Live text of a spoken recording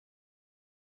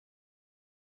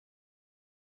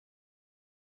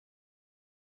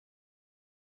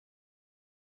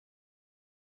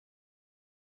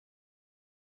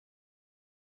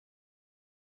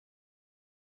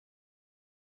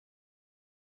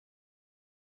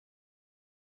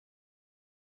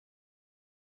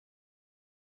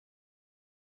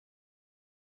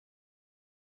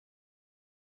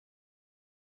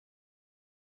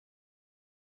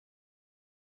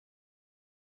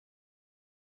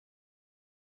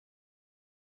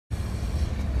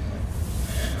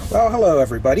Well, hello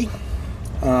everybody.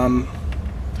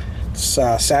 It's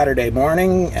Saturday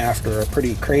morning after a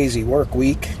pretty crazy work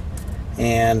week,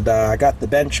 and I got the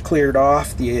bench cleared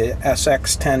off. The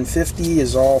SX1050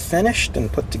 is all finished and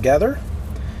put together.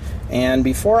 And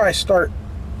before I start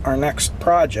our next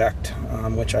project,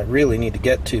 which I really need to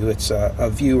get to, it's a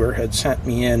viewer had sent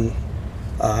me in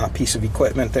a piece of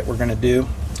equipment that we're going to do.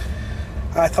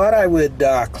 I thought I would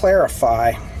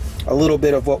clarify a little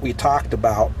bit of what we talked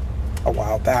about a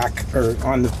while back, or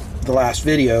on the last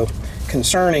video,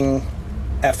 concerning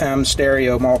FM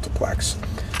stereo multiplex.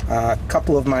 A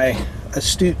couple of my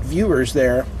astute viewers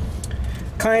there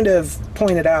kind of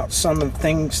pointed out some of the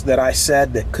things that I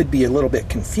said that could be a little bit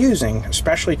confusing,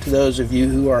 especially to those of you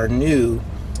who are new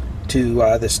to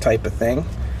this type of thing.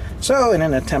 So in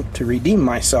an attempt to redeem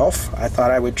myself, I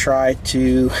thought I would try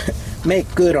to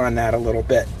make good on that a little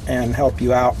bit and help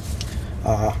you out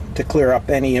to clear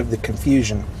up any of the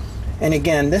confusion. And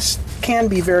again, this can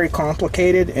be very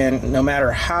complicated, and no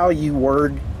matter how you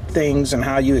word things and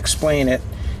how you explain it,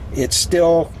 it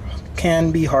still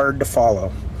can be hard to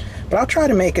follow. But I'll try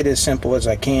to make it as simple as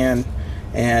I can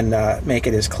and make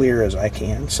it as clear as I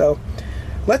can. So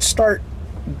let's start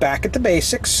back at the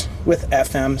basics with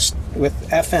FM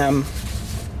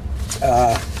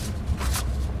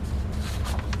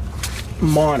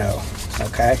mono.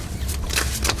 Okay,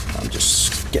 I'm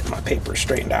just getting my paper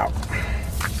straightened out.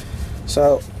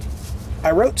 So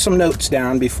I wrote some notes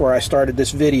down before I started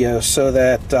this video so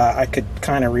that I could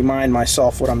kind of remind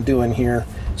myself what I'm doing here,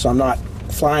 so I'm not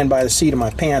flying by the seat of my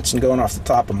pants and going off the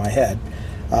top of my head.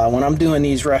 When I'm doing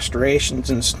these restorations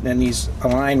and these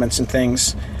alignments and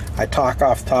things, I talk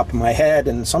off the top of my head,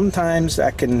 and sometimes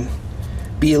that can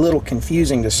be a little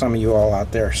confusing to some of you all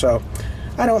out there. So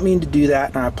I don't mean to do that,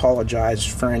 and I apologize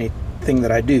for anything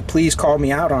that I do. Please call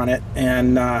me out on it,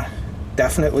 and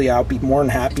definitely I'll be more than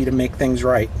happy to make things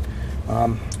right.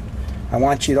 I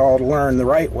want you all to learn the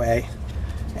right way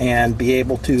and be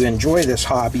able to enjoy this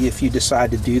hobby if you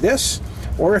decide to do this,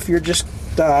 or if you're just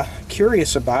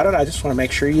curious about it. I just want to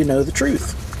make sure you know the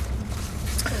truth.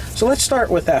 So let's start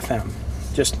with FM,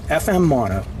 just FM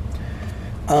mono.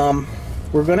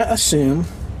 We're going to assume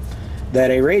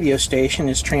that a radio station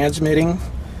is transmitting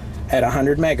at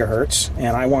 100 megahertz,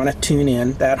 and I want to tune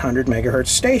in that 100 megahertz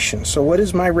station. So what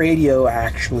is my radio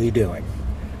actually doing?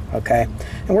 Okay,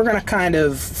 and we're going to kind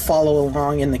of follow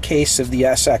along in the case of the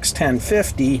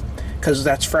SX1050 because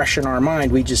that's fresh in our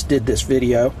mind. We just did this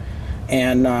video,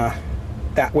 and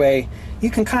that way you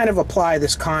can kind of apply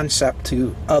this concept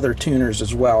to other tuners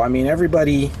as well. I mean,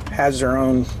 everybody has their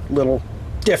own little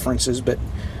differences, but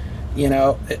you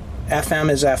know,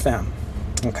 FM is FM.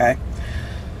 Okay,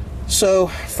 so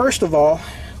first of all,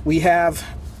 we have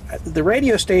the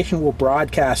radio station will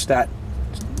broadcast that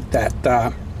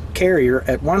carrier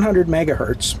at 100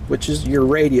 megahertz, which is your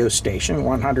radio station,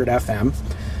 100 FM.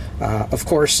 Of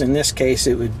course, in this case,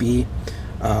 it would be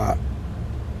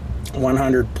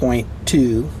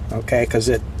 100.2, okay,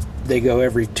 because they go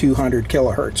every 200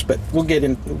 kilohertz. But we'll get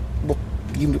in.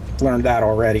 You learned that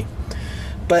already.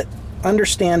 But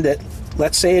understand that,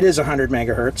 let's say it is 100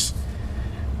 megahertz.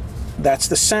 That's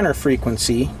the center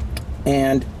frequency,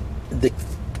 and the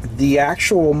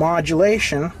actual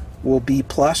modulation will be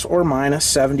plus or minus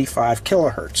 75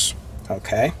 kilohertz.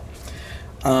 Okay,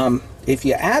 if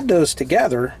you add those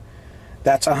together,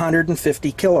 that's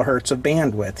 150 kilohertz of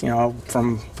bandwidth, you know,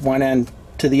 from one end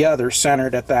to the other,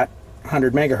 centered at that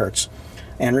 100 megahertz.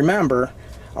 And remember,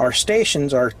 our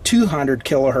stations are 200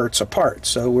 kilohertz apart,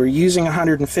 so we're using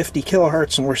 150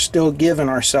 kilohertz, and we're still giving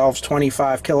ourselves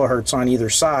 25 kilohertz on either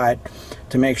side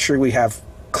to make sure we have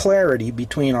clarity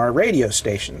between our radio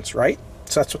stations, right?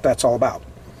 So that's what that's all about.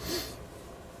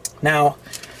 Now,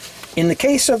 in the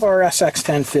case of our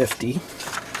SX1050,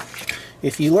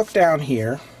 if you look down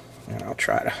here, and I'll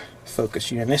try to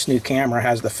focus you, and this new camera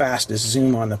has the fastest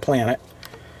zoom on the planet.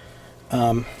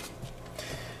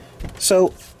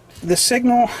 So the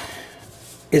signal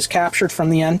is captured from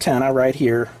the antenna right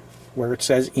here where it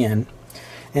says in,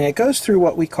 and it goes through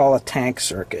what we call a tank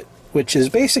circuit, which is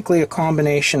basically a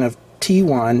combination of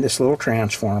T1, this little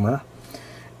transformer,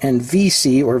 and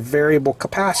VC, or variable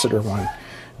capacitor one.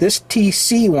 This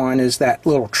TC1 is that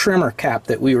little trimmer cap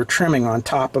that we were trimming on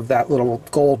top of that little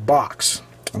gold box.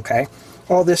 Okay,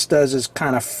 all this does is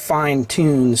kind of fine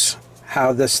tunes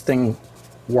how this thing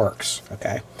works.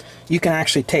 Okay, you can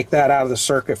actually take that out of the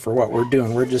circuit for what we're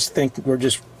doing. We're just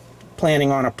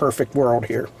planning on a perfect world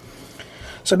here.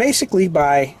 So basically,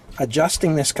 by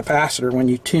adjusting this capacitor, when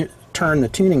you turn the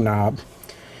tuning knob,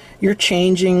 you're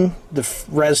changing the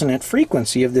resonant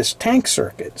frequency of this tank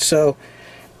circuit. So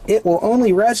it will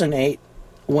only resonate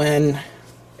when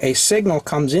a signal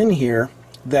comes in here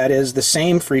that is the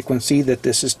same frequency that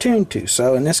this is tuned to.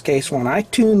 So in this case, when I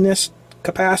tune this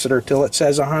capacitor till it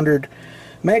says 100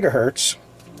 megahertz,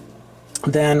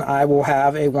 then I will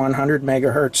have a 100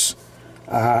 megahertz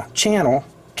channel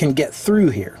can get through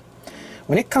here.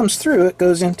 When it comes through, it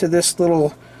goes into this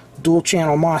little dual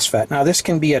channel MOSFET. Now this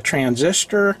can be a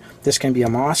transistor, this can be a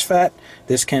MOSFET,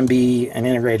 this can be an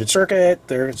integrated circuit,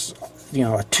 there's, you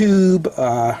know, a tube,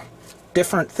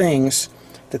 different things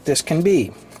that this can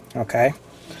be. Okay,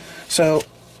 so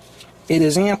it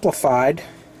is amplified,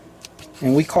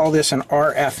 and we call this an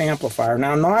RF amplifier.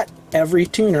 Now not every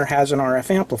tuner has an RF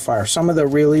amplifier. Some of the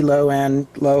really low-end,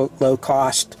 low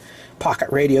cost pocket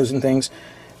radios and things,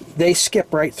 they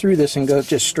skip right through this and go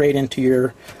just straight into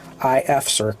your IF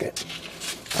circuit.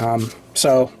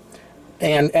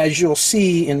 And as you'll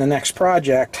see in the next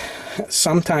project,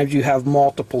 sometimes you have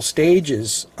multiple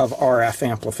stages of RF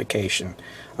amplification.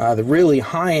 The really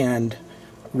high-end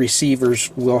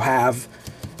receivers will have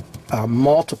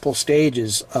multiple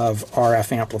stages of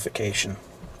RF amplification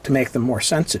to make them more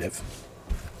sensitive.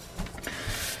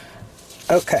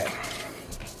 Okay,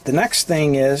 the next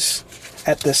thing is,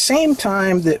 at the same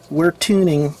time that we're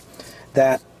tuning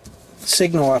that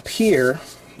signal up here,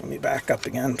 let me back up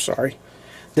again, I'm sorry,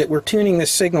 that we're tuning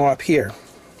this signal up here,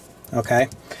 okay,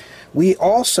 we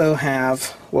also have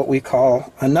what we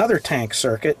call another tank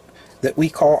circuit that we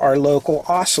call our local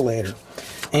oscillator.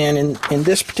 And in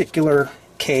this particular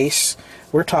case,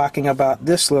 we're talking about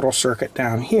this little circuit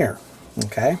down here,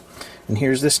 okay, and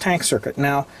here's this tank circuit.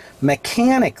 Now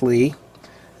mechanically,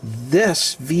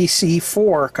 this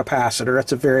VC4 capacitor,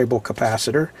 it's a variable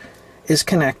capacitor, is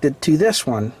connected to this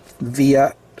one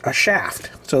via a shaft.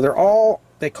 So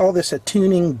they call this a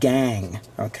tuning gang,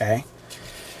 okay?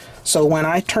 So when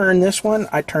I turn this one,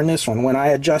 I turn this one. When I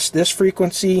adjust this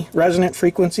frequency, resonant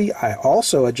frequency, I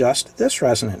also adjust this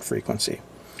resonant frequency.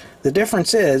 The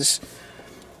difference is,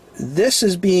 this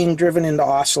is being driven into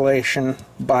oscillation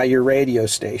by your radio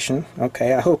station,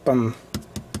 okay? I hope I'm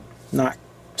not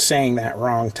saying that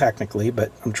wrong technically,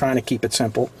 but I'm trying to keep it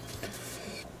simple.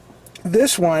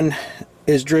 This one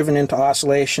is driven into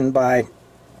oscillation by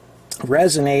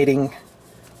resonating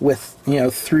with, you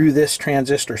know, through this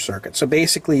transistor circuit. So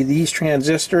basically these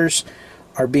transistors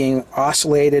are being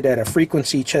oscillated at a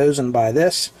frequency chosen by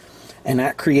this, and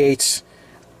that creates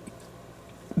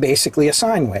basically a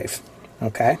sine wave,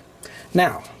 okay?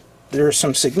 Now there's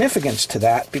some significance to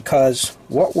that, because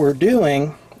what we're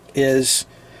doing is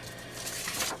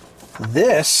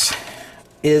this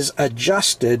is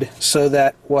adjusted so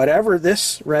that whatever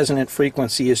this resonant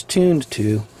frequency is tuned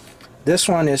to, this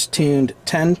one is tuned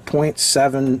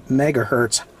 10.7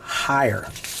 megahertz higher.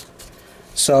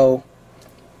 So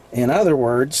in other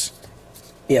words,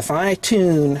 if I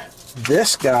tune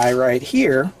this guy right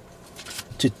here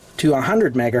to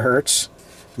 100 megahertz,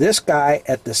 this guy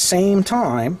at the same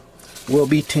time will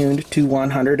be tuned to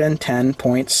 110.7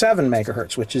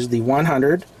 megahertz, which is the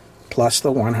 100 plus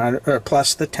the 100 or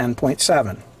plus the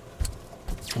 10.7.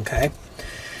 Okay.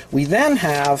 We then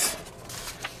have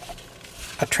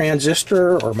a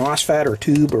transistor or MOSFET or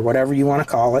tube or whatever you want to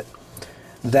call it,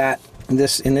 that in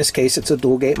this case it's a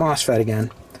dual gate MOSFET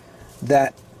again,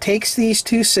 that takes these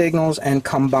two signals and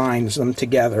combines them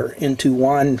together into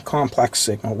one complex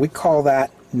signal. We call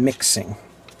that mixing.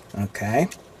 Okay.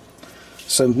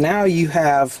 So now you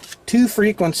have two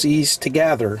frequencies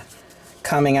together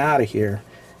coming out of here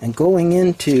and going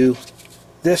into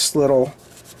this little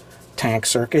tank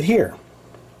circuit here.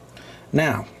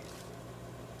 Now,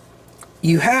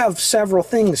 you have several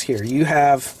things here. You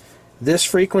have this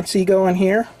frequency going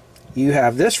here, you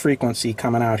have this frequency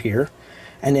coming out here,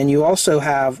 and then you also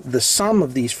have the sum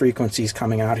of these frequencies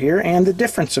coming out here and the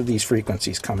difference of these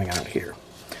frequencies coming out here.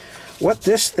 What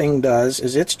this thing does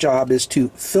is, its job is to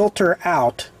filter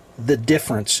out the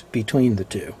difference between the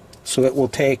two. So it will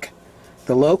take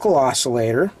the local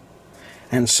oscillator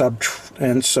and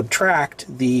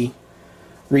subtract the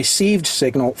received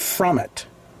signal from it.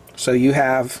 So you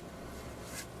have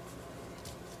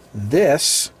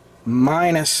this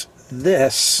minus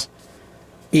this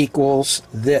equals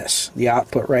this, the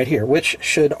output right here, which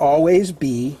should always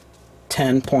be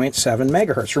 10.7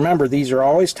 megahertz. Remember, these are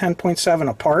always 10.7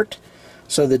 apart,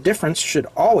 so the difference should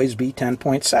always be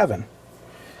 10.7.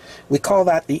 We call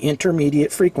that the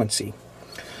intermediate frequency.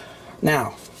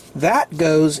 Now, that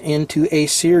goes into a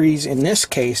series, in this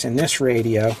case, in this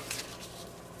radio,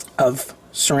 of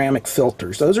ceramic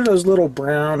filters. Those are those little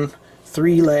brown,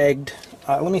 three-legged,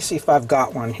 let me see if I've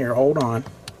got one here, hold on.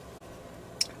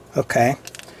 Okay,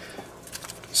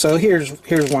 so here's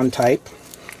one type,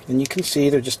 and you can see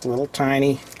they're just a little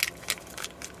tiny.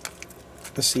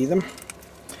 Let's see them.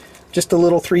 just a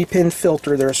little 3-pin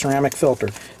filter. They're a ceramic filter.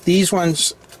 These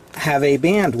ones have a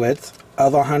bandwidth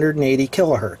of 180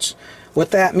 kilohertz.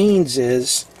 What that means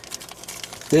is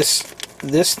this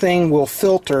thing will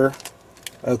filter,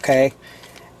 okay,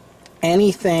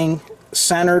 anything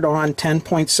centered on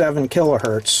 10.7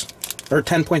 kilohertz or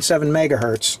 10.7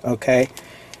 megahertz, okay,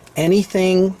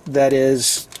 anything that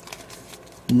is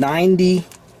 90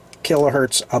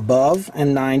 kilohertz above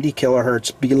and 90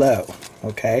 kilohertz below,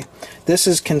 okay. This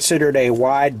is considered a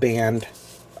wideband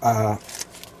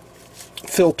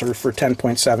filter for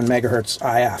 10.7 megahertz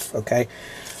IF, okay.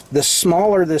 The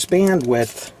smaller this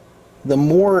bandwidth, the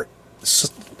more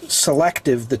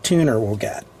selective the tuner will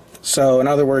get. So in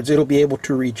other words, it'll be able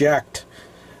to reject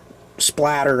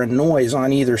splatter and noise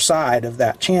on either side of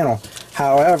that channel.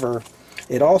 However,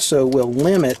 it also will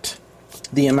limit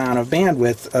the amount of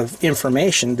bandwidth of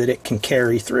information that it can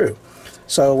carry through.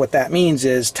 So what that means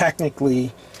is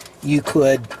technically you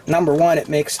could, number one, it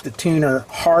makes the tuner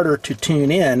harder to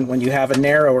tune in when you have a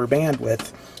narrower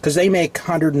bandwidth, because they make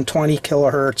 120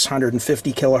 kilohertz,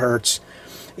 150 kilohertz,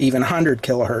 even 100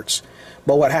 kilohertz.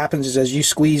 But what happens is as you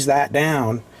squeeze that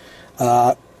down,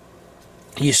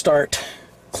 you start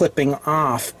clipping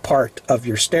off part of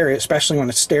your stereo, especially when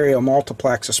it's stereo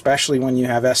multiplex, especially when you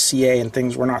have SCA and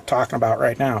things we're not talking about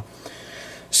right now.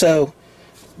 So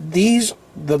these,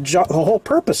 the whole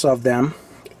purpose of them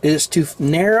is to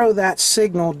narrow that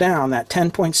signal down, that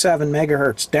 10.7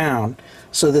 megahertz down,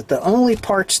 so that the only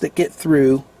parts that get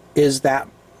through is that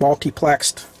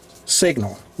multiplexed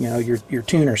signal, you know, your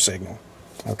tuner signal,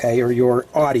 okay, or your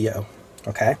audio,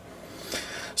 okay.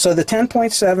 So the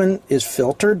 10.7 is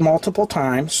filtered multiple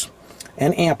times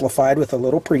and amplified with a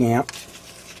little preamp,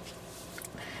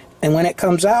 and when it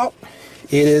comes out,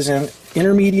 it is an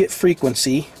intermediate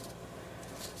frequency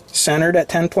centered at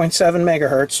 10.7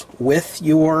 megahertz with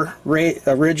your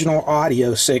original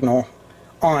audio signal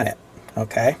on it,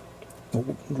 okay,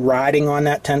 riding on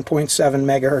that 10.7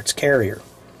 megahertz carrier.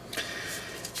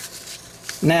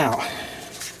 Now,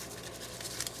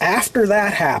 after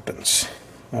that happens,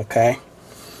 okay,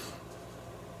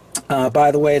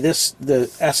 by the way, the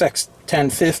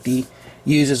SX1050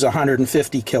 uses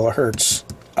 150 kilohertz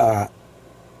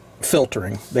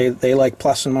filtering. They like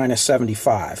plus and minus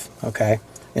 75, okay,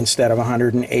 instead of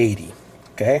 180,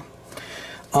 okay.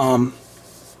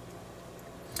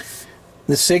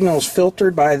 The signal is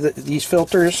filtered by these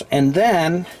filters, and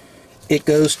then it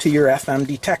goes to your FM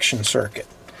detection circuit.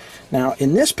 Now,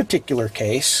 in this particular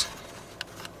case,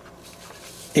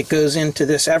 it goes into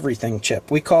this everything chip.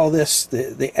 We call this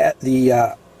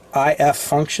the IF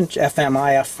function,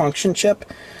 FM IF function chip,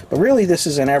 but really this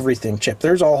is an everything chip.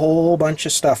 There's a whole bunch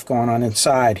of stuff going on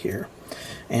inside here.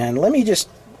 And let me just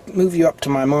move you up to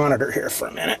my monitor here for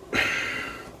a minute.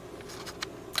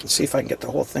 Let's see if I can get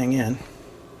the whole thing in.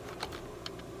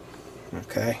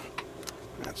 Okay,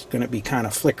 that's going to be kind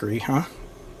of flickery, huh?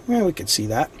 Yeah, we could see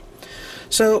that.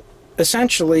 So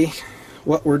essentially,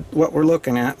 what we're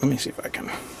looking at. Let me see if I can.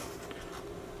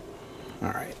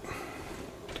 All right.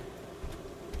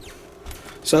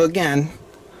 So again,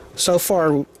 so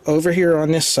far over here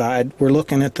on this side, we're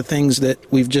looking at the things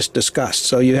that we've just discussed.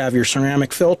 So you have your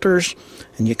ceramic filters,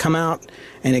 and you come out,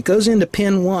 and it goes into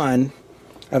pin 1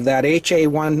 of that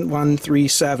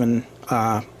HA1137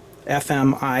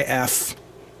 FM-IF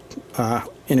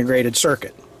integrated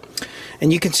circuit.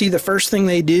 And you can see the first thing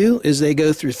they do is they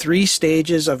go through 3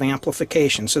 stages of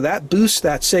amplification. So that boosts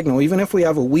that signal. Even if we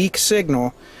have a weak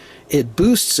signal, it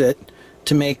boosts it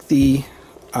to make the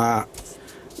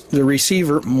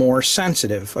receiver more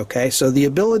sensitive. Okay, so the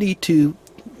ability to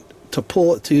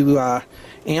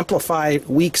amplify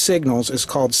weak signals is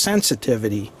called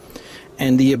sensitivity,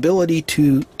 and the ability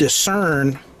to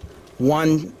discern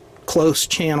one close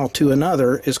channel to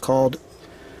another is called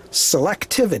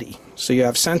selectivity. So you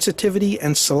have sensitivity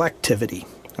and selectivity,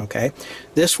 okay?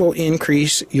 This will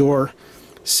increase your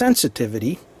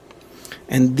sensitivity,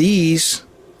 and these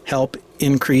help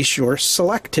increase your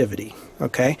selectivity,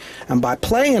 okay? And by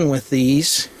playing with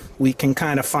these, we can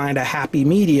kind of find a happy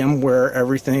medium where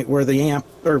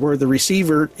the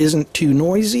receiver isn't too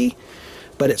noisy,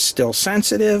 but it's still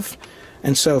sensitive,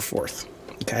 and so forth,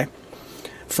 okay?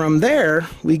 From there,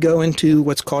 we go into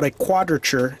what's called a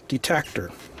quadrature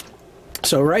detector.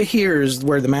 So right here is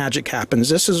where the magic happens.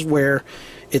 This is where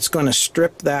it's going to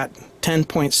strip that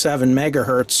 10.7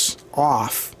 megahertz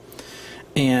off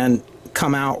and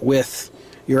come out with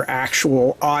your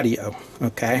actual audio,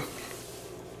 okay?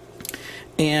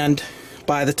 And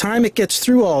by the time it gets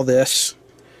through all this,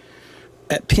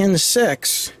 at pin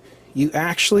 6, you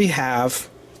actually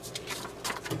have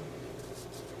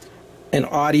an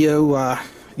audio,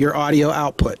 your audio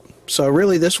output. So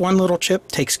really this one little chip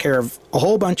takes care of a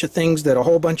whole bunch of things that a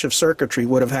whole bunch of circuitry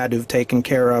would have had to have taken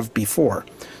care of before.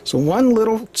 So one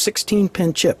little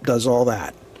 16-pin chip does all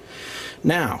that.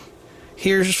 Now,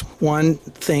 here's one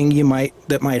thing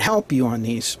that might help you on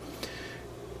these.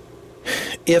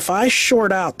 If I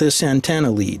short out this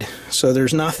antenna lead, so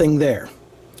there's nothing there,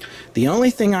 the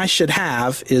only thing I should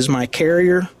have is my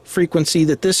carrier frequency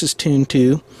that this is tuned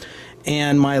to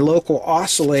and my local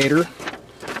oscillator,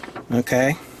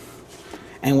 okay?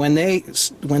 And when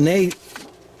they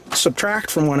subtract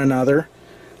from one another,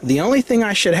 the only thing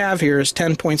I should have here is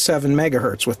 10.7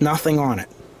 megahertz with nothing on it,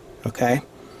 okay?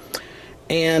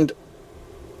 And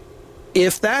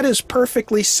if that is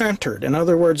perfectly centered, in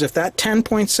other words, if that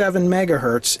 10.7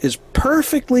 megahertz is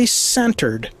perfectly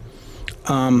centered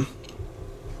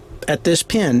at this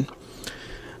pin,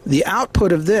 the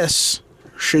output of this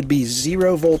should be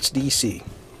 0 volts DC.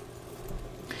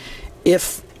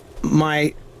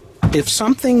 If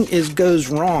something goes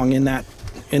wrong in that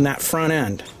front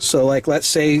end, so like let's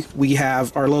say we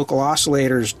have our local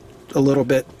oscillators a little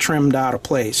bit trimmed out of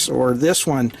place, or this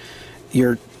one,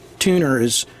 your tuner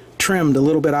is trimmed a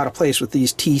little bit out of place with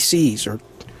these TCs or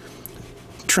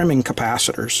trimming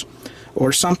capacitors,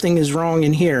 or something is wrong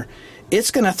in here, it's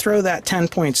going to throw that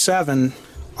 10.7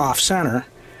 off center,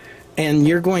 and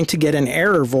you're going to get an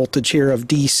error voltage here of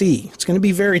DC. It's going to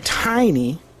be very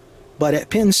tiny, but at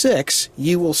pin 6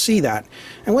 you will see that.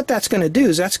 And what that's going to do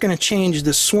is that's going to change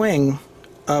the swing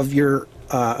of your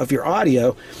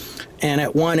audio. And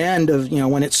at one end of,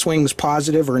 when it swings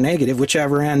positive or negative,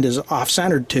 whichever end is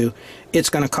off-centered to, it's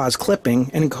going to cause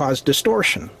clipping and cause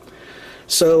distortion.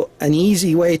 So an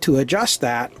easy way to adjust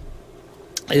that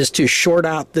is to short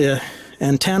out the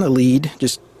antenna lead,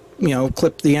 just,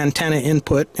 clip the antenna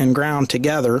input and ground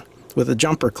together with a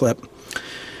jumper clip.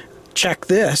 Check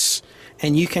this,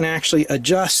 and you can actually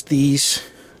adjust these,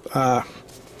 your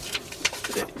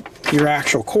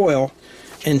actual coil,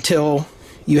 until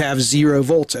you have 0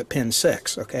 volts at pin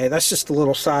 6. Okay, that's just a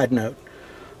little side note.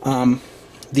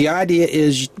 The idea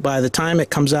is by the time it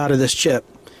comes out of this chip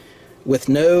with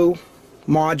no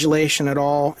modulation at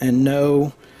all and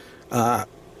no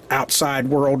outside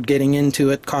world getting into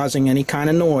it causing any kind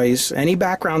of noise, any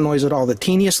background noise at all, the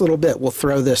teeniest little bit will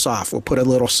throw this off. We'll put a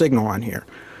little signal on here.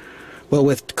 Well,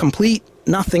 with complete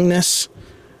nothingness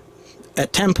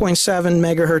at 10.7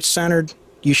 megahertz centered,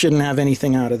 you shouldn't have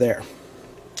anything out of there.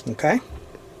 Okay?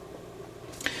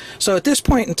 So at this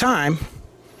point in time,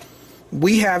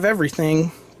 we have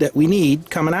everything that we need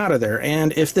coming out of there.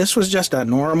 And if this was just a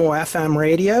normal FM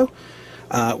radio,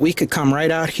 we could come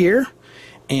right out here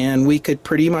and we could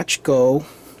pretty much go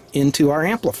into our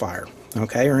amplifier,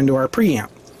 okay, or into our preamp.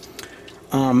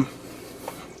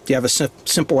 You have a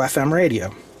simple FM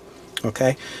radio.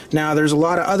 Okay. Now there's a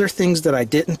lot of other things that I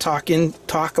didn't talk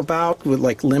about with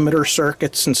like limiter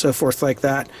circuits and so forth like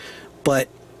that, but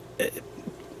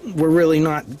we're really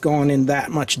not going in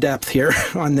that much depth here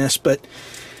on this, but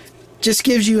just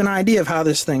gives you an idea of how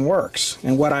this thing works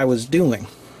and what I was doing.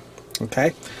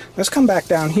 Okay, let's come back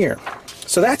down here.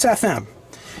 So that's FM.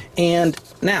 And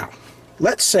now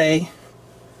let's say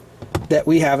that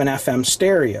we have an FM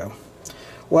stereo.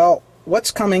 Well, what's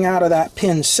coming out of that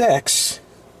pin 6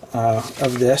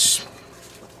 of this,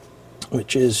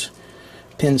 which is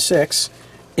pin 6,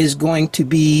 is going to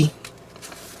be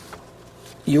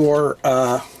your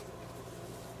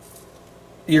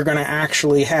you're going to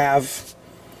actually have,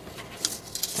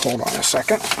 hold on a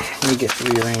second, let me get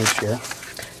rearranged here.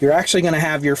 You're actually going to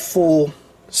have your full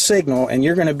signal, and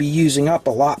you're going to be using up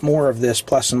a lot more of this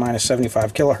plus and minus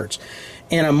 75 kilohertz.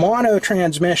 In a mono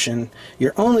transmission,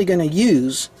 you're only going to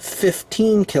use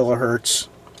 15 kilohertz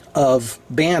of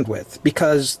bandwidth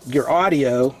because your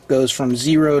audio goes from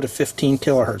 0 to 15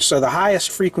 kilohertz. So the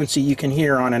highest frequency you can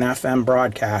hear on an FM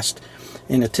broadcast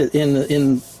in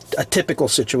a typical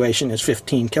situation is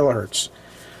 15 kilohertz.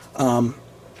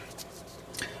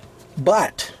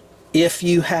 But if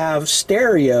you have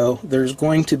stereo, there's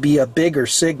going to be a bigger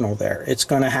signal there. It's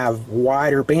going to have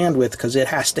wider bandwidth because it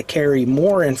has to carry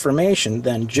more information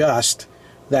than just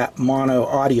that mono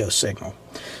audio signal.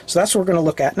 So that's what we're going to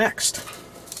look at next.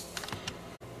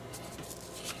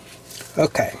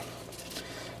 Okay,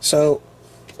 so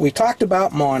we talked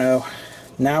about mono,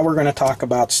 now we're going to talk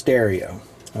about stereo.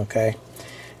 Okay,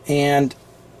 and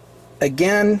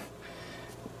again,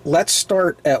 let's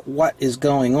start at what is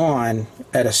going on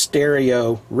at a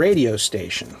stereo radio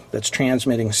station that's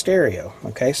transmitting stereo.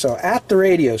 Okay, so at the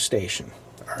radio station,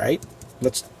 all right,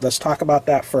 let's talk about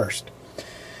that first.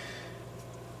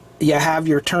 You have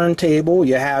your turntable,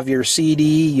 you have your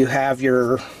CD, you have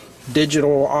your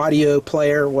digital audio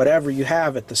player, whatever you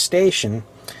have at the station,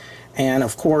 And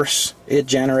of course, it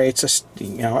generates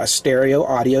a stereo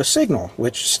audio signal,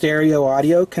 which stereo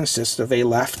audio consists of a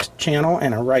left channel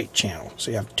and a right channel.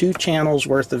 So you have 2 channels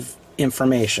worth of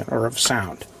information or of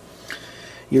sound.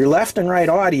 Your left and right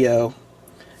audio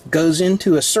goes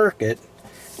into a circuit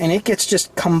and it gets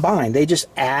just combined. They just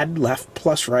add left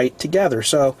plus right together.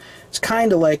 So it's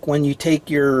kind of like when you take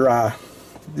your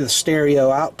the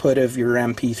stereo output of your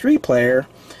MP3 player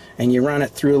and you run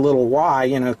it through a little Y,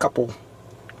 a couple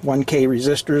 1K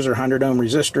resistors or 100 ohm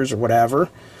resistors or whatever,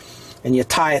 and you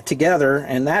tie it together,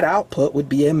 and that output would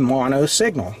be a mono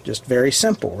signal. Just very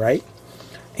simple, right?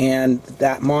 And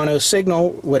that mono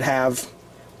signal would have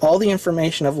all the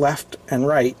information of left and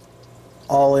right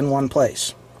all in one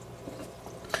place.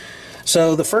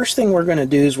 So the first thing we're going to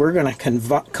do is we're going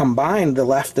to combine the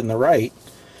left and the right,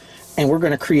 and we're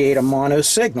going to create a mono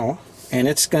signal, and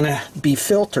it's going to be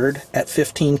filtered at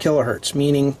 15 kilohertz,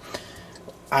 meaning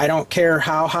I don't care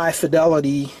how high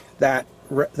fidelity that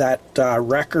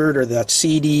record or that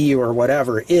CD or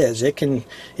whatever is. It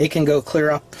can go clear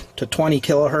up to 20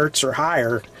 kilohertz or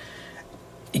higher.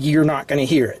 You're not going to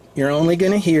hear it. You're only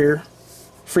going to hear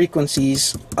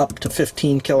frequencies up to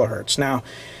 15 kilohertz. Now,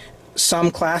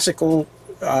 some classical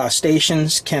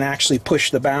stations can actually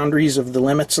push the boundaries of the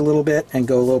limits a little bit and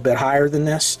go a little bit higher than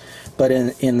this, but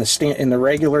in the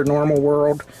regular normal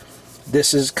world,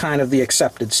 this is kind of the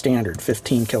accepted standard,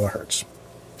 15 kilohertz.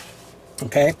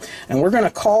 Okay, and we're going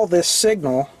to call this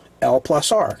signal L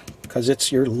plus R because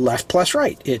it's your left plus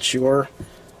right. It's your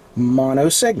mono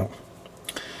signal.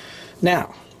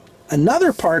 Now,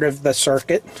 another part of the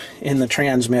circuit in the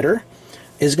transmitter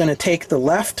is going to take the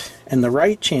left and the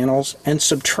right channels and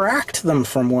subtract them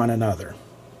from one another.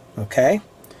 Okay,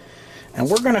 and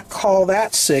we're going to call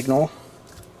that signal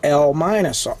L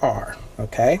minus R.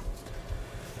 Okay.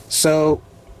 So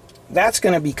that's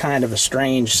going to be kind of a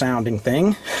strange sounding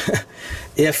thing.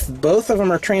 If both of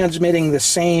them are transmitting the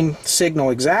same signal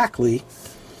exactly,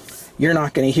 you're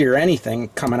not going to hear anything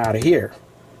coming out of here.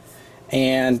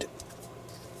 And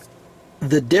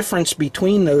the difference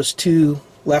between those 2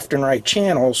 left and right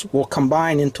channels will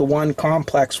combine into one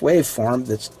complex waveform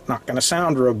that's not going to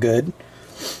sound real good,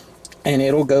 and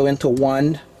it'll go into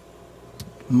one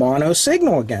mono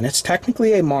signal again. It's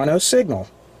technically a mono signal,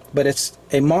 but it's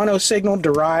a mono signal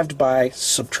derived by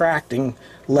subtracting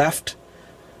right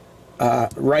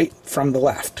from the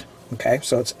left. Okay,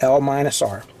 so it's L minus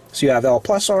R. So you have L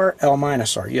plus R, L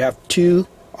minus R. You have 2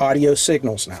 audio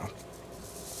signals now.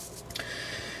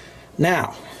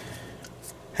 Now,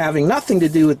 having nothing to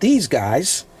do with these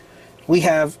guys, we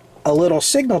have a little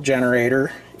signal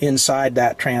generator inside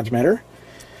that transmitter,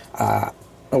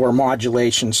 or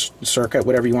modulation circuit,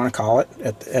 whatever you want to call it,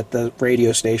 at the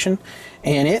radio station,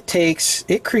 and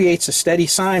it creates a steady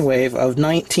sine wave of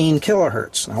 19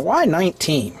 kilohertz. Now, why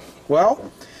 19?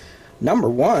 Well, number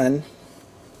one,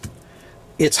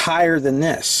 it's higher than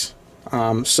this,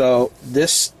 so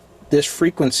this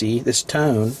frequency, this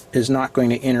tone, is not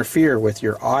going to interfere with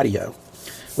your audio,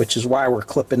 which is why we're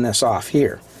clipping this off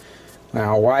here.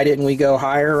 Now, why didn't we go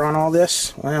higher on all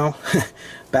this? Well,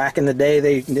 back in the day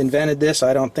they invented this.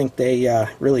 I don't think they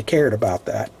really cared about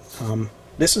that.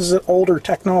 This is an older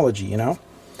technology,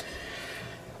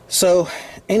 So,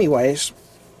 anyways,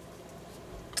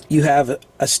 you have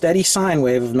a steady sine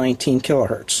wave of 19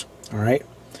 kilohertz, all right?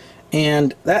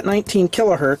 And that 19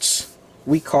 kilohertz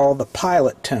we call the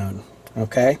pilot tone,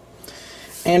 okay?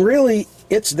 And really,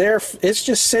 it's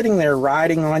just sitting there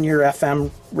riding on your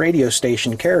FM radio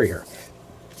station carrier,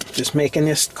 just making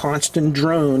this constant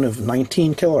drone of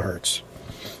 19 kilohertz.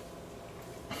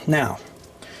 Now,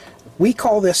 we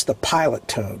call this the pilot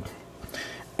tone.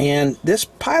 And this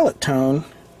pilot tone,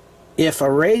 if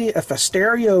a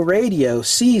stereo radio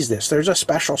sees this, there's a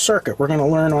special circuit we're going to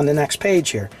learn on the next page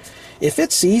here. If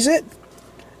it sees it,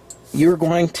 you're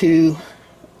going to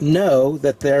know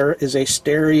that there is a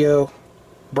stereo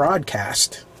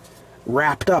broadcast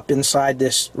wrapped up inside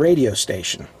this radio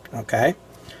station, okay?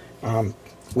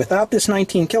 Without this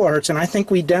 19 kilohertz, and I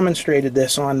think we demonstrated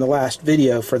this on the last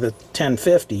video for the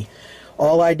 1050,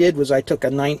 all I did was I took a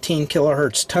 19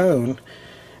 kilohertz tone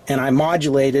and I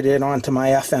modulated it onto my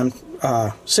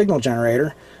FM signal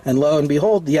generator, and lo and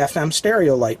behold, the FM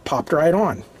stereo light popped right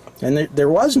on. And there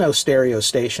was no stereo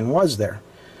station, was there?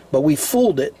 But we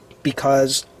fooled it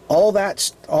because all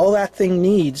that thing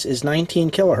needs is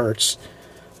 19 kilohertz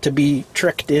to be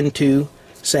tricked into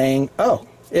saying, oh,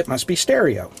 it must be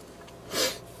stereo.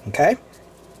 Okay?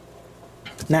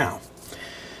 Now,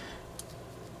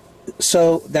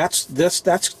 so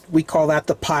we call that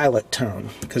the pilot tone,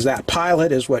 because that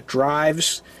pilot is what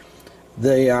drives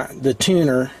the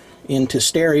tuner into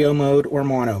stereo mode or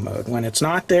mono mode. When it's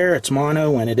not there, it's mono.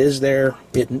 When it is there,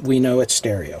 we know it's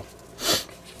stereo.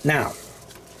 Now,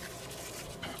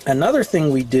 another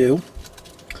thing we do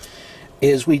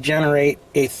is we generate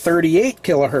a 38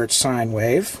 kilohertz sine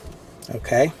wave,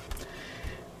 okay?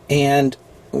 And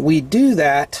we do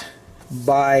that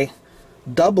by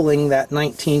doubling that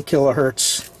 19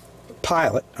 kilohertz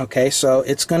pilot, okay? So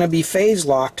it's going to be phase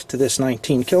locked to this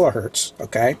 19 kilohertz,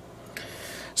 okay?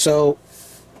 So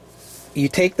you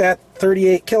take that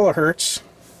 38 kilohertz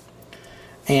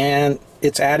and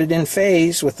it's added in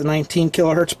phase with the 19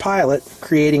 kilohertz pilot,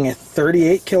 creating a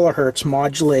 38 kilohertz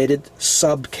modulated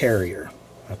subcarrier,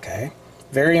 okay?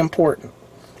 Very important.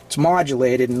 It's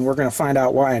modulated, and we're going to find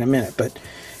out why in a minute, but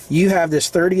you have this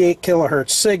 38 kilohertz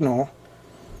signal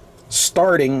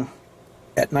starting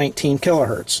at 19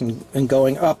 kilohertz and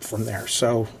going up from there.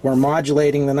 So we're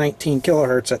modulating the 19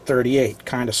 kilohertz at 38,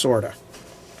 kind of, sort of.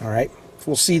 All right?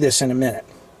 We'll see this in a minute.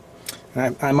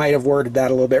 I might have worded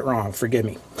that a little bit wrong. Forgive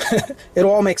me.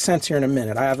 It'll all make sense here in a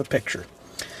minute. I have a picture.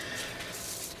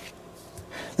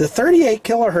 The 38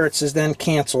 kilohertz is then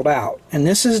canceled out, and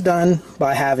this is done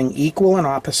by having equal and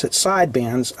opposite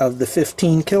sidebands of the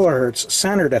 15 kilohertz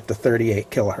centered at the 38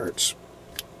 kilohertz.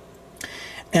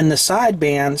 And the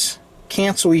sidebands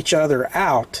cancel each other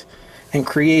out and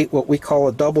create what we call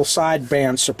a double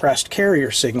sideband suppressed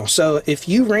carrier signal. So if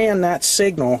you ran that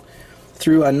signal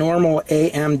through a normal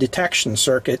AM detection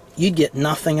circuit, you'd get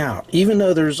nothing out. Even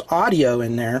though there's audio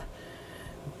in there,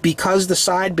 because the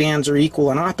sidebands are equal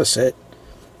and opposite,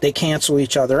 they cancel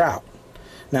each other out.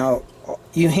 Now,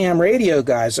 you ham radio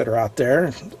guys that are out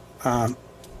there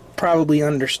probably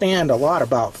understand a lot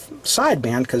about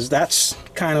sideband, because that's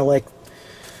kind of like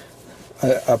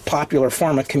a popular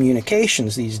form of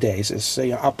communications these days, is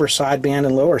upper sideband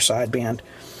and lower sideband.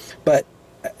 But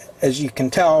as you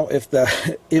can tell, if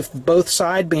both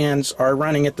sidebands are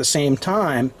running at the same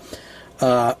time,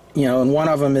 and one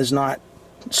of them is not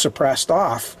suppressed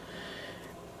off,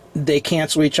 they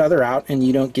cancel each other out, and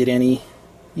you don't get any.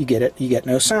 You get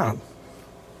no sound.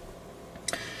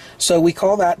 So we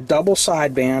call that double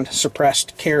sideband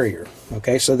suppressed carrier.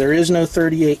 Okay, so there is no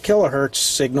 38 kilohertz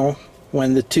signal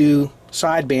when the two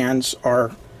sidebands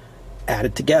are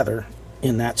added together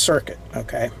in that circuit.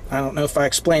 Okay, I don't know if I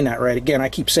explained that right. Again, I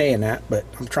keep saying that, but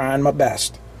I'm trying my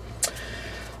best.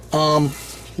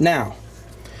 Now,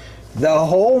 the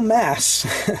whole mess.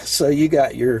 So you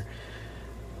got your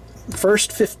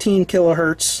first 15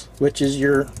 kilohertz, which is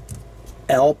your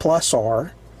L plus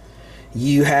R.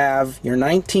 You have your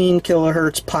 19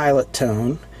 kilohertz pilot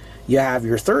tone. You have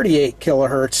your 38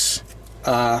 kilohertz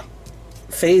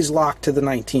phase lock to the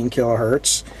 19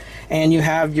 kilohertz, and you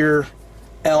have your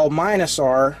L minus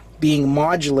R being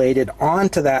modulated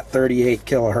onto that 38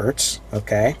 kilohertz,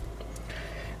 okay?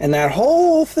 And that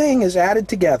whole thing is added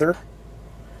together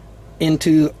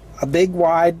into a big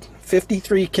wide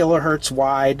 53 kilohertz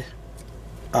wide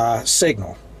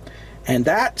signal. And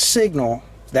that signal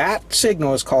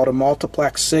is called a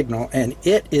multiplex signal, and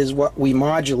it is what we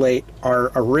modulate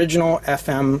our original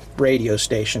FM radio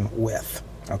station with.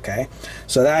 Okay,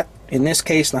 so that, in this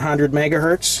case, the 100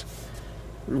 megahertz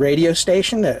radio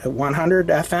station at 100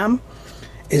 FM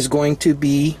is going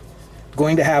to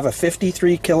have a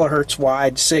 53 kilohertz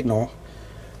wide signal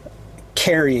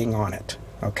carrying on it.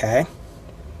 Okay,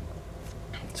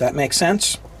 does that make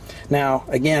sense? Now,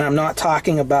 again, I'm not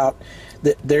talking about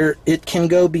that it can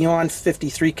go beyond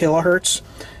 53 kilohertz,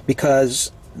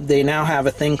 because they now have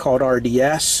a thing called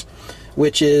RDS,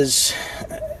 which is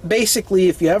basically,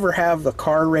 if you ever have the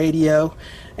car radio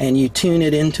and you tune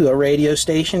it into a radio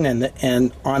station,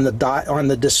 and on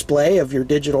the display of your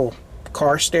digital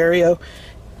car stereo,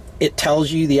 it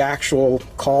tells you the actual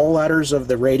call letters of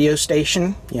the radio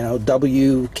station,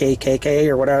 WKKK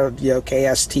or whatever,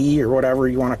 KST or whatever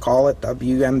you want to call it,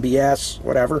 WMBS,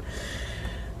 whatever.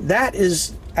 That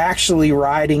is actually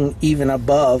riding even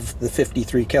above the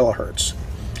 53 kilohertz.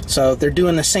 So they're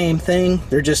doing the same thing,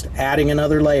 they're just adding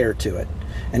another layer to it.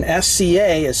 And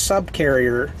SCA is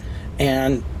subcarrier,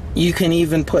 and you can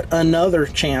even put another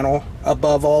channel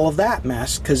above all of that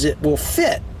mess, because it will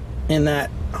fit in that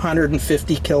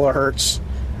 150 kilohertz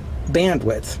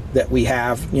bandwidth that we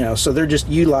have, so they're just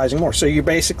utilizing more. So you're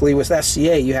basically, with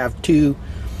SCA, you have two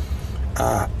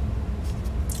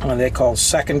what they call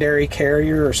secondary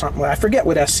carrier or something. I forget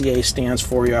what SCA stands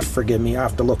for. Forgive me, I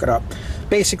have to look it up.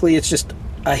 Basically, it's just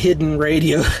a hidden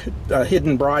radio, a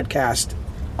hidden broadcast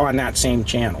on that same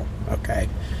channel. Okay,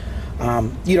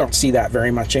 you don't see that very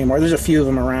much anymore. There's a few of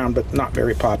them around, but not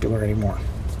very popular anymore.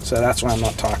 So that's why I'm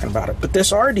not talking about it. But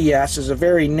this RDS is a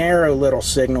very narrow little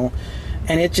signal,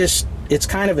 and it's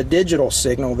kind of a digital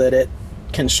signal that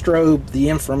can strobe the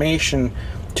information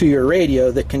to your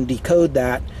radio that can decode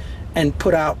that and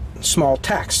put out small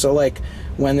text. So like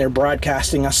when they're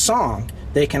broadcasting a song,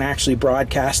 they can actually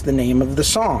broadcast the name of the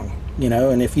song, you know,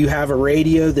 and if you have a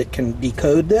radio that can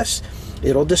decode this,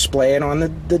 it'll display it on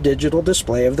the digital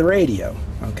display of the radio,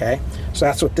 okay? So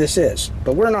that's what this is.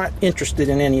 But we're not interested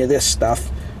in any of this stuff.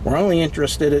 We're only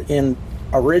interested in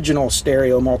original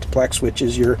stereo multiplex, which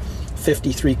is your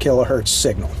 53 kilohertz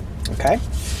signal, okay?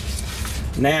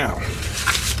 Now,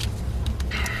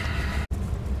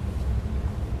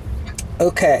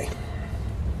 okay,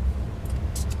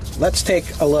 let's take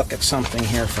a look at something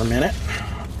here for a minute.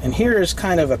 And here is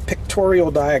kind of a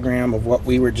pictorial diagram of what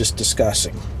we were just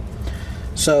discussing.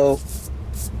 So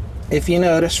if you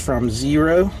notice from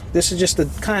 0, this is just a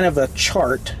kind of a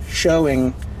chart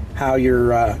showing how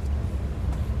your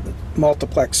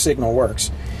multiplex signal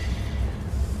works.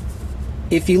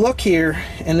 If you look here,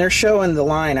 and they're showing the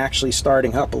line actually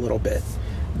starting up a little bit,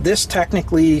 this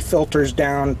technically filters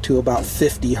down to about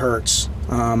 50 hertz.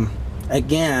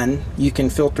 Again, you can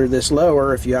filter this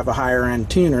lower if you have a higher end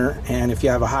tuner and if you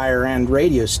have a higher end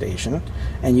radio station,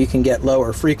 and you can get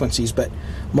lower frequencies, but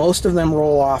most of them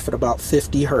roll off at about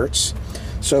 50 hertz.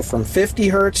 So from 50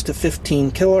 hertz to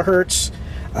 15 kilohertz,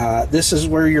 this is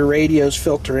where your radio's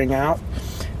filtering out,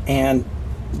 and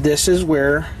this is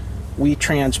where we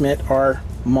transmit our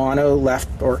mono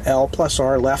left, or L plus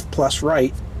R, left plus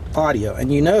right audio.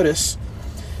 And you notice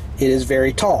it is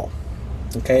very tall.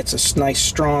 Okay, it's a nice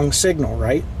strong signal,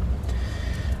 right?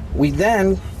 We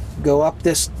then go up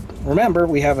this, remember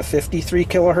we have a 53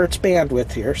 kilohertz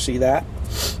bandwidth here, see that?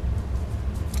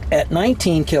 At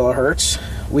 19 kilohertz,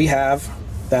 we have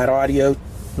that audio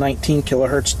 19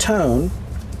 kilohertz tone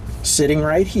sitting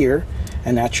right here,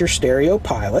 and that's your stereo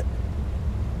pilot.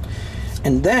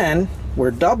 And then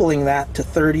we're doubling that to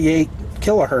 38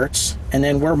 kilohertz, and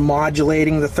then we're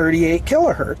modulating the 38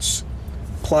 kilohertz,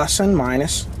 plus and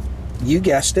minus, you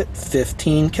guessed it,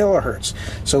 15 kilohertz.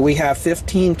 So we have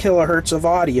 15 kilohertz of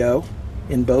audio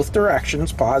in both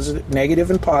directions, positive, negative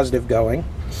and positive going,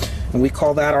 and we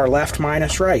call that our left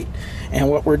minus right. And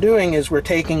what we're doing is we're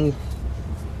taking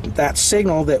that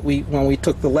signal that when we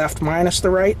took the left minus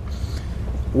the right,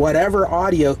 whatever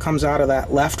audio comes out of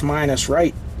that left minus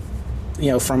right, you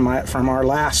know, from our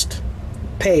last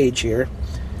page here,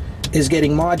 is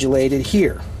getting modulated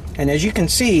here. And as you can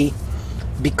see,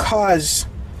 because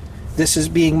this is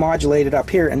being modulated up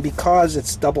here, and because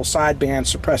it's double sideband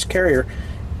suppressed carrier,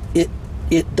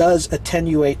 it does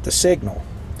attenuate the signal.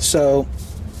 So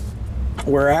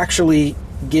we're actually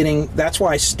getting, that's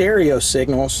why stereo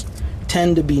signals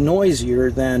tend to be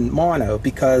noisier than mono,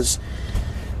 because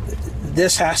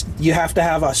you have to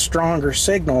have a stronger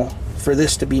signal for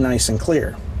this to be nice and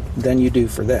clear than you do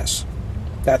for this.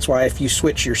 That's why if you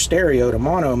switch your stereo to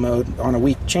mono mode on a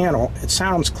weak channel, it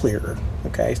sounds clearer,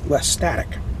 okay, less static.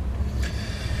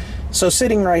 So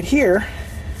sitting right here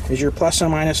is your plus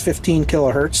and minus 15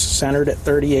 kilohertz, centered at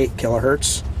 38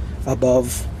 kilohertz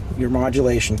above your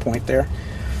modulation point there.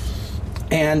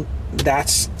 And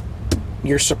that's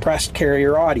your suppressed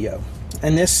carrier audio.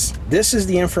 And this is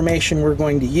the information we're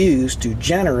going to use to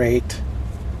generate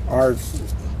our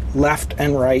left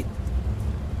and right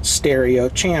stereo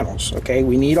channels. Okay,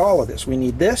 we need all of this. We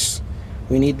need this,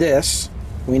 we need this,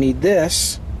 we need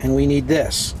this, and we need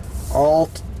this.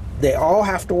 They all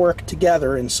have to work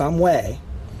together in some way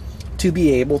to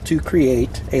be able to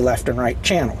create a left and right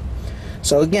channel.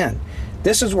 So again,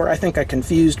 this is where I think I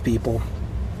confused people.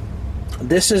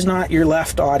 This is not your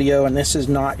left audio and this is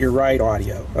not your right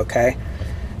audio, okay?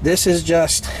 This is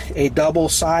just a double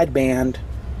sideband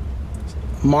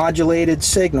modulated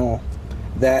signal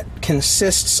that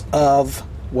consists of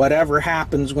whatever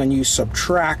happens when you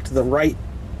subtract the right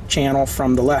channel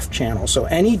from the left channel. So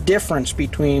any difference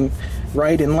between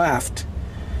right and left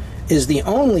is the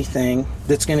only thing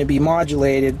that's going to be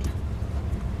modulated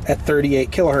at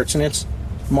 38 kilohertz, and it's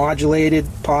modulated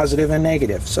positive and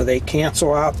negative, so they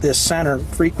cancel out this center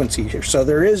frequency here. So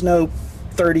there is no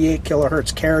 38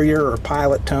 kilohertz carrier or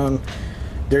pilot tone.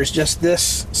 There's just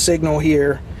this signal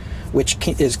here, which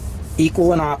is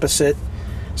equal and opposite.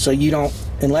 So you don't,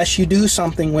 unless you do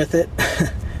something with it,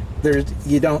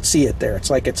 you don't see it there. It's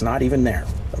like it's not even there.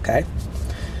 Okay.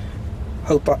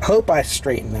 Hope I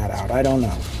straighten that out. I don't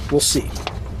know. We'll see.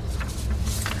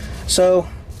 So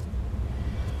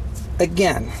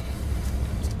again,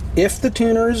 if the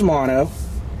tuner is mono,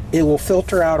 it will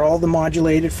filter out all the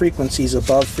modulated frequencies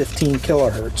above 15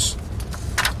 kilohertz.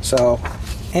 So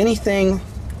anything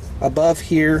above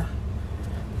here,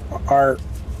 our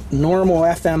normal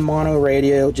FM mono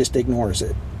radio just ignores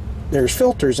it. There's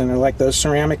filters in there, like those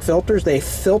ceramic filters. They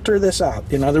filter this out.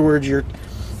 In other words,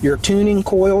 Your tuning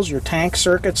coils, your tank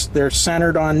circuits, they're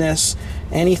centered on this.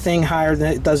 Anything higher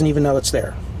than it doesn't even know it's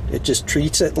there. It just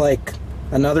treats it like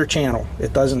another channel.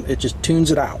 It just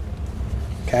tunes it out.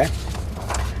 Okay?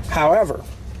 However,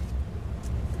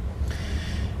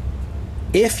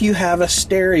 if you have a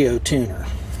stereo tuner,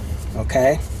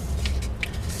 okay,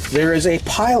 there is a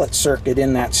pilot circuit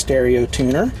in that stereo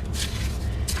tuner,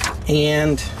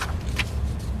 and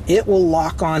it will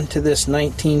lock onto this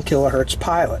 19 kilohertz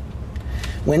pilot.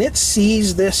 When it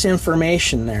sees this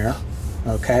information there,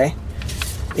 okay,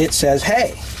 it says,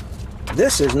 hey,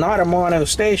 this is not a mono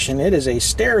station, it is a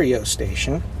stereo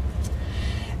station,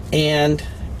 and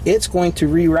it's going to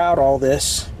reroute all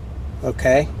this,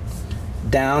 okay,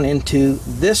 down into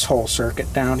this whole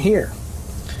circuit down here.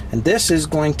 And this is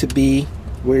going to be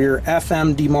where your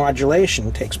FM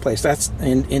demodulation takes place. That's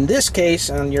in this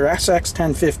case, on your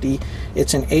SX1050,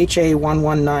 it's an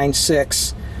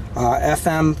HA1196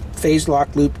 FM phase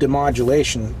lock loop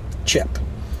demodulation chip.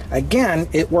 Again,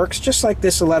 it works just like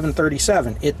this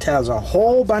 1137. It has a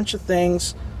whole bunch of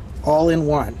things all in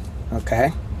one,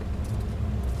 okay?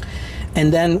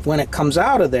 And then when it comes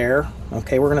out of there,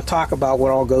 okay, we're going to talk about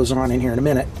what all goes on in here in a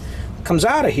minute. It comes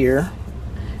out of here,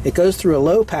 it goes through a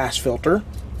low pass filter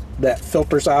that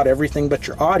filters out everything but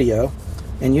your audio,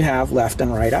 and you have left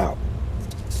and right out.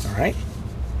 All right?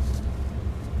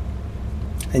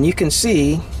 And you can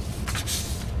see,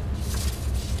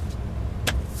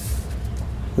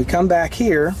 we come back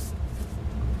here,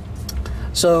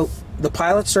 so the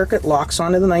pilot circuit locks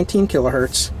onto the 19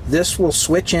 kilohertz. This will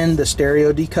switch in the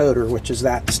stereo decoder, which is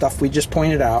that stuff we just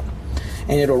pointed out,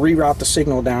 and it'll reroute the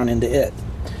signal down into it.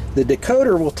 The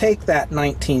decoder will take that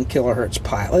 19 kilohertz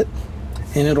pilot,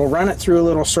 and it'll run it through a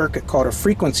little circuit called a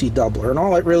frequency doubler, and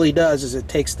all it really does is it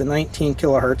takes the 19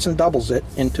 kilohertz and doubles it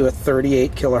into a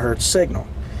 38 kilohertz signal,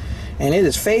 and it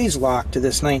is phase locked to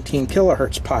this 19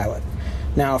 kilohertz pilot.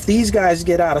 Now if these guys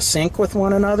get out of sync with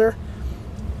one another,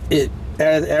 it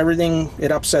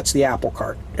upsets the apple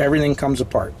cart. Everything comes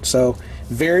apart. So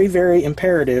very, very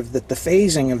imperative that the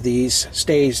phasing of these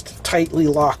stays tightly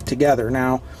locked together.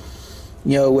 Now,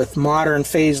 you know, with modern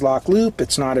phase lock loop,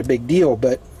 it's not a big deal,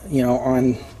 but you know,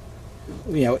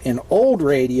 in old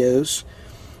radios,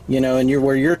 you know, and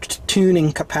where you're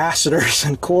tuning capacitors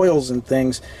and coils and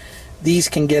things, these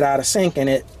can get out of sync, and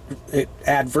it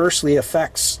adversely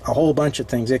affects a whole bunch of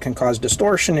things. It can cause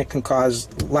distortion, it can cause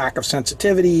lack of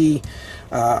sensitivity,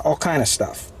 all kind of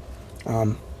stuff.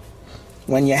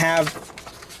 When you have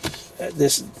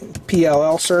this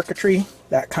PLL circuitry,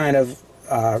 that kind of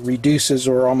reduces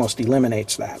or almost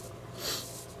eliminates that.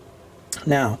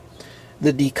 Now,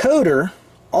 the decoder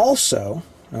also,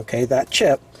 okay, that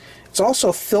chip, it's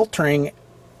also filtering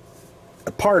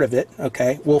a part of it,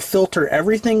 okay, will filter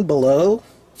everything below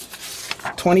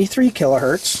 23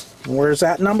 kilohertz. Where does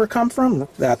that number come from?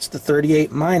 That's the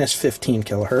 38 minus 15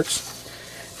 kilohertz.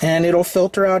 And it'll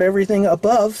filter out everything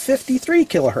above 53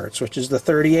 kilohertz, which is the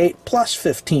 38 plus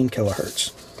 15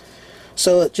 kilohertz.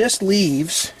 So it just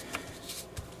leaves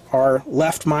our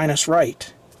left minus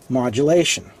right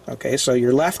modulation. Okay, so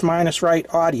your left minus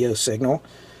right audio signal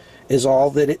is all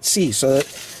that it sees. So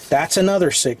that's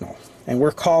another signal, and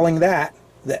we're calling that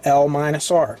the L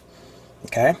minus R.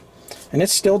 Okay, and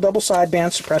it's still double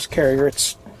sideband suppressed carrier.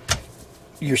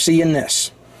 You're seeing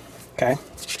this. Okay,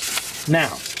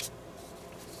 now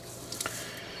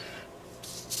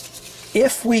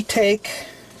if we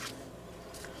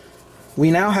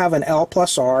now have an L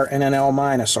plus R and an L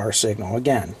minus R signal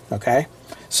again. Okay,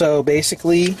 so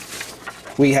basically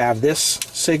we have this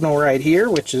signal right here,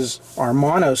 which is our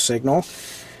mono signal,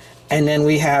 and then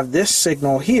we have this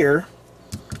signal here,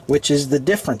 which is the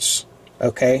difference,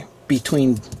 okay,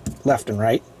 between left and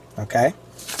right. Okay,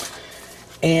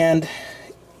 and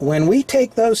when we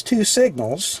take those two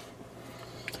signals,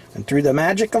 and through the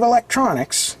magic of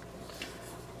electronics,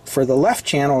 for the left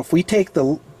channel, if we take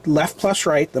the left plus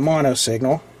right, the mono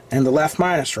signal, and the left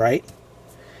minus right,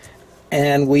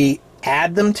 and we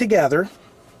add them together,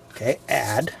 okay,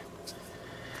 add,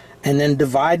 and then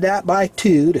divide that by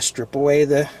 2 to strip away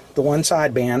the one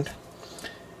sideband,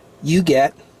 you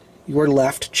get your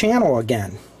left channel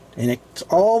again. And it's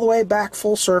all the way back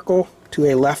full circle to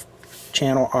a left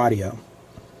channel audio.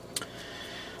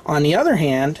 On the other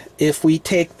hand, if we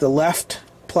take the left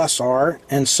plus R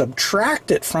and subtract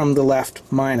it from the left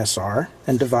minus R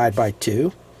and divide by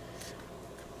 2,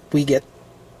 we get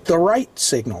the right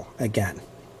signal again.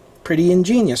 Pretty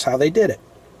ingenious how they did it.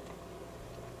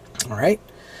 Alright,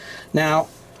 now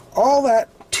all that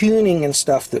tuning and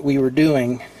stuff that we were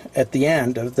doing at the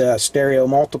end of the stereo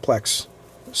multiplex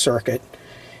circuit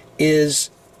is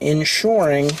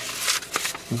ensuring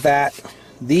that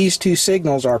these two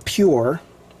signals are pure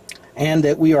and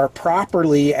that we are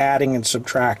properly adding and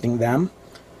subtracting them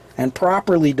and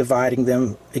properly dividing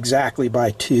them exactly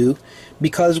by 2,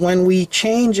 because when we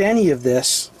change any of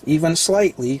this, even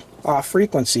slightly off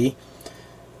frequency,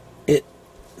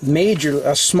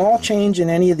 a small change in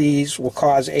any of these will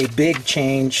cause a big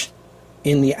change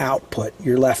in the output,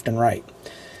 your left and right.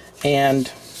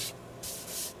 And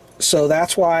so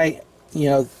that's why,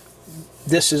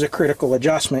 this is a critical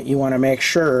adjustment. You want to make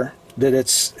sure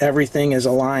that everything is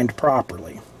aligned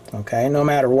properly, okay, no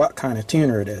matter what kind of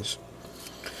tuner it is.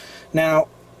 Now,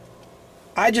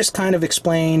 I just kind of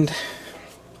explained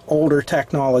older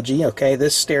technology, okay.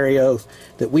 This stereo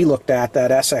that we looked at, that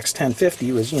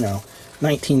SX1050, was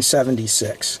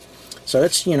 1976, so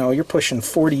it's you're pushing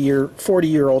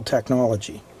 40-year-old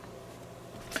technology.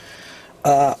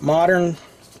 Modern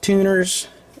tuners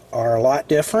are a lot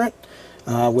different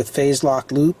with phase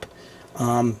lock loop.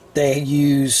 They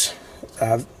use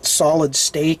solid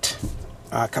state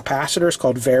capacitors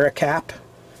called Varicap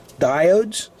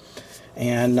diodes,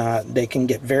 and they can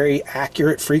get very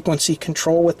accurate frequency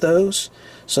control with those.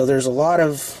 So there's a lot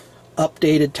of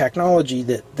updated technology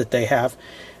that they have,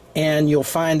 and you'll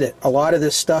find that a lot of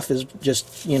this stuff is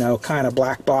just kind of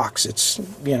black box. It's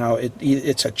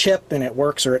it's a chip and it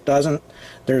works or it doesn't.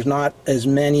 There's not as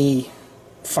many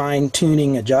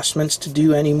fine-tuning adjustments to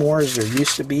do anymore as there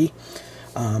used to be.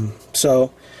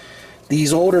 So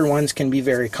these older ones can be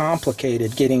very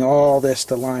complicated, getting all this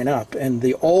to line up. And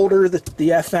the older the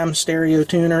FM stereo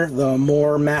tuner, the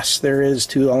more mess there is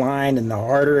to align, and the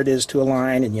harder it is to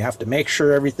align, and you have to make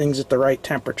sure everything's at the right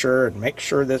temperature and make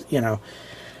sure that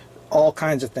all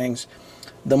kinds of things.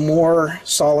 The more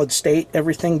solid state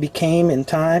everything became in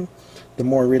time, the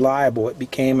more reliable it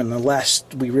became, and the less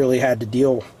we really had to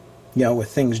deal with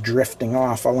things drifting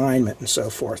off alignment and so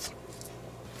forth.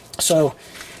 So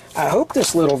I hope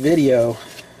this little video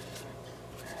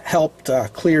helped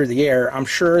clear the air. I'm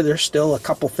sure there's still a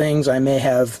couple things I may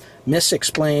have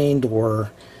misexplained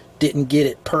or didn't get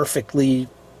it perfectly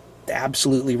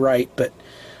absolutely right, but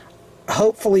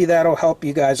hopefully that'll help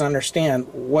you guys understand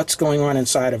what's going on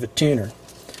inside of a tuner.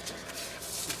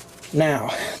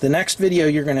 Now, the next video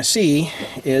you're going to see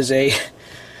is a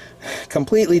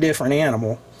completely different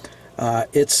animal.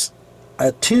 It's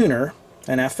a tuner,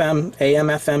 an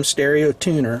AM/FM stereo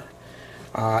tuner.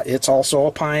 It's also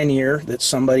a Pioneer that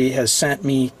somebody has sent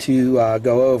me to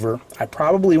go over. I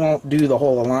probably won't do the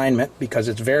whole alignment because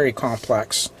it's very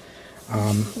complex,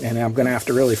 and I'm going to have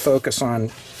to really focus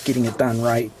on getting it done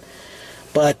right.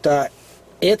 But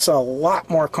it's a lot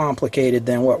more complicated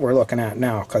than what we're looking at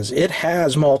now, because it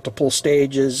has multiple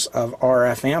stages of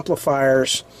RF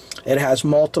amplifiers. It has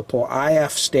multiple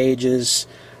IF stages.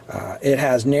 It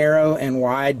has narrow and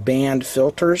wide band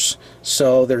filters.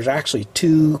 So there's actually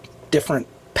 2 different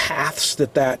paths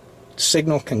that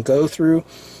signal can go through,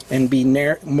 and be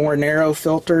more narrow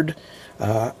filtered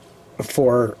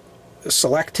for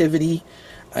selectivity,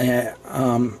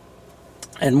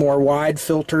 and more wide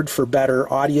filtered for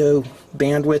better audio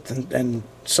bandwidth and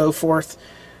so forth,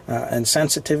 and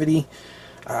sensitivity.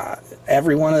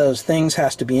 Every one of those things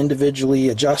has to be individually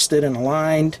adjusted and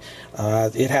aligned.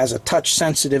 It has a touch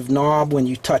sensitive knob. When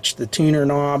you touch the tuner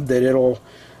knob, that it'll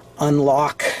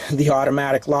unlock the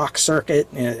automatic lock circuit,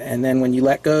 and then when you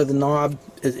let go of the knob,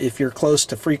 if you're close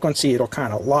to frequency, it'll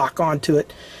kind of lock onto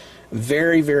it.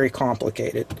 Very, very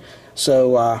complicated.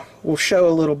 So we'll show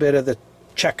a little bit of the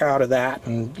check out of that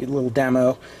and get a little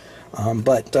demo.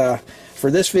 But for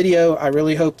this video, I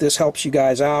really hope this helps you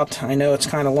guys out. I know it's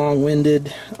kind of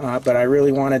long-winded, but I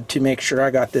really wanted to make sure I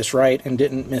got this right and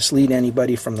didn't mislead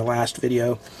anybody from the last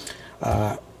video.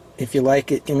 If you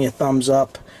like it, give me a thumbs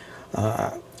up.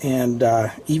 And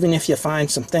even if you find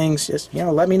some things, just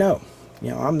let me know.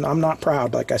 I'm not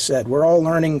proud. Like I said, we're all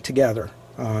learning together.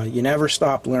 You never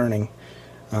stop learning.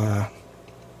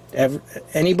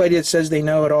 Anybody that says they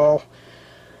know it all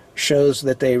shows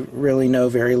that they really know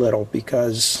very little,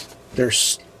 because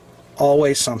there's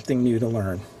always something new to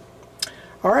learn.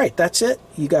 All right, that's it.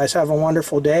 You guys have a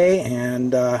wonderful day,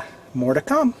 and more to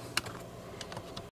come.